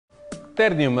Club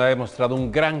Ternium ha demostrado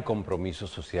un gran compromiso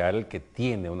social que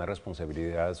tiene, una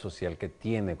responsabilidad social que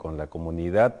tiene con la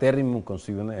comunidad. Ternium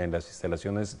construye en las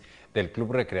instalaciones del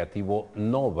Club Recreativo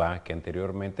Nova, que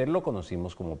anteriormente lo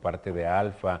conocimos como parte de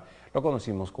Alfa, lo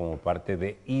conocimos como parte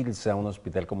de ILSA, un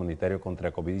hospital comunitario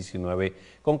contra COVID-19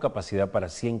 con capacidad para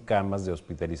 100 camas de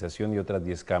hospitalización y otras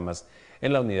 10 camas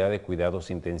en la unidad de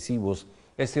cuidados intensivos.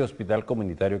 Este hospital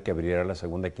comunitario, que abrirá la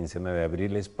segunda quincena de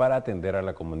abril, es para atender a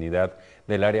la comunidad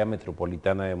del área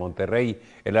metropolitana de Monterrey.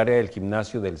 El área del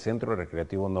gimnasio del Centro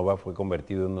Recreativo Nova fue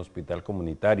convertido en un hospital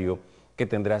comunitario que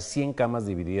tendrá 100 camas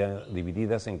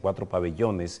divididas en 4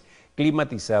 pabellones,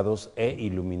 climatizados e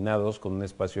iluminados, con un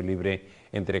espacio libre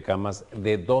entre camas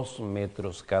de 2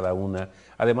 metros cada una.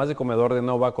 Además de comedor de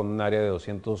Nova, con un área de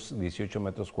 218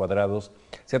 metros cuadrados,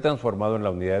 se ha transformado en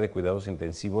la unidad de cuidados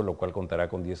intensivos, lo cual contará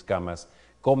con 10 camas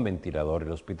con ventilador.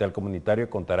 El hospital comunitario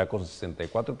contará con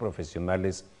 64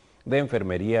 profesionales de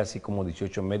enfermería, así como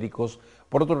 18 médicos.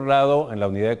 Por otro lado, en la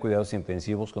unidad de cuidados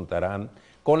intensivos contarán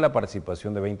con la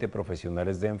participación de 20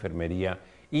 profesionales de enfermería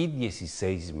y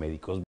 16 médicos.